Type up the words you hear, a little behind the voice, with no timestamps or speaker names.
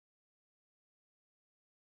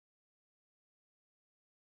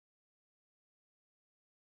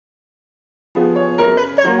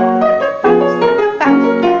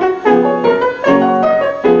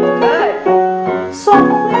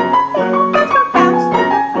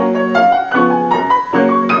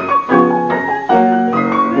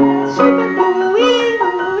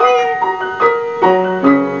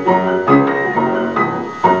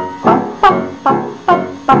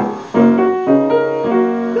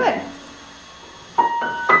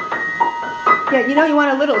to, you know, you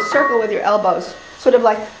want a little circle with your elbows. Sort of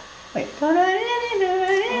like, wait.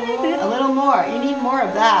 A little more. You need more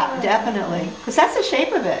of that, definitely. Because that's the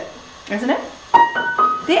shape of it, isn't it?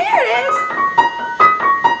 There it is.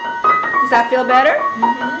 Does that feel better?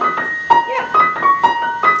 Yeah.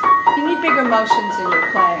 You need bigger motions in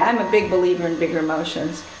your playing. I'm a big believer in bigger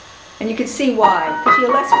motions. And you can see why. Because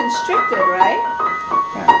you're less constricted, right?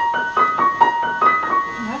 Yeah.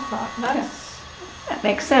 That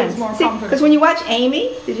makes sense. See, because when you watch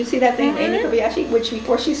Amy, did you see that thing of Amy Kobayashi? Which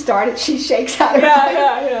before she started, she shakes out her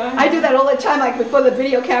arms. I do that all the time. Like before the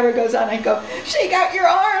video camera goes on, I go, shake out your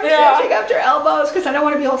arms, shake out your elbows, because I don't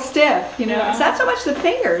want to be all stiff. You know, it's not so much the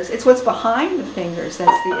fingers; it's what's behind the fingers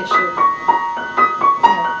that's the issue.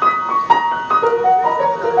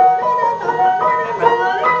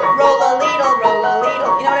 Roll a ladle, roll a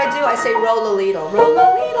ladle. You know what I do? I say roll a ladle, roll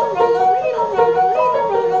a ladle, roll a ladle, roll a ladle,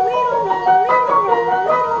 roll a ladle, roll a ladle, roll a ladle.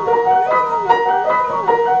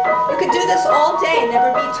 You could do this all day and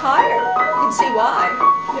never be tired. You can see why.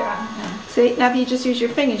 Yeah. See, now if you just use your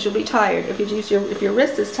fingers, you'll be tired. If you use if your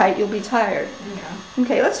wrist is tight, you'll be tired. Yeah.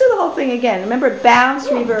 Okay, let's do the whole thing again. Remember, bounce,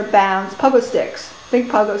 reverb, bounce, pogo sticks. Think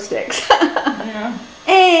pogo sticks. Yeah.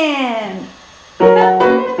 And